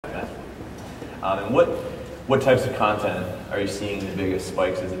And what types of content are you seeing the biggest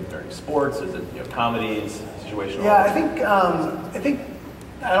spikes? Is it during sports? Is it comedies, situational? Yeah,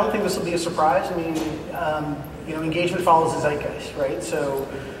 I don't think this will be a surprise. I mean, engagement follows the zeitgeist, right? So,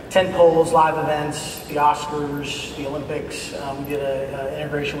 tent poles, live events, the Oscars, the Olympics. We did an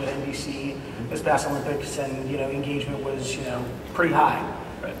integration with NBC this past Olympics, and engagement was pretty high.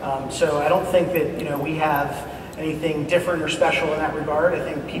 Right. So I don't think that we have anything different or special in that regard. I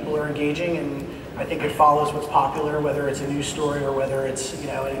think people are engaging, and I think it follows what's popular, whether it's a news story or whether it's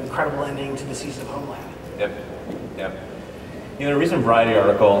an incredible ending to the season of Homeland. Yep. In a recent Variety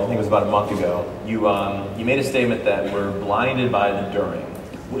article, I think it was about a month ago, you made a statement that we're blinded by the during.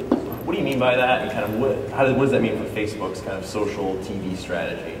 What do you mean by that, and kind of what does that mean for Facebook's kind of social TV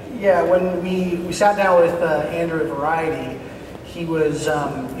strategy? Yeah, when we sat down with Andrew at Variety, he was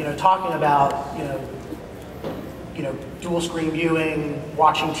talking about dual screen viewing,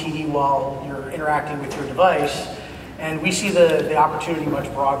 watching TV while you're interacting with your device, and we see the opportunity much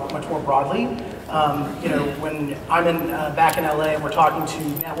more broadly. When I'm back in LA and we're talking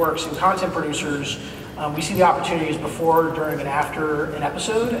to networks and content producers, we see the opportunities before, during, and after an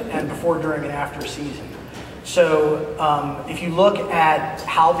episode, and before, during, and after a season. So if you look at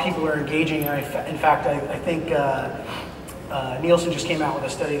how people are engaging, and in fact, I think Nielsen just came out with a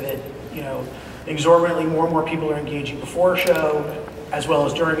study that exorbitantly more and more people are engaging before a show, as well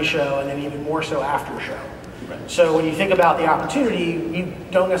as during a show, and then even more so after a show. Right. So when you think about the opportunity, you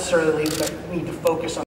don't necessarily need to focus on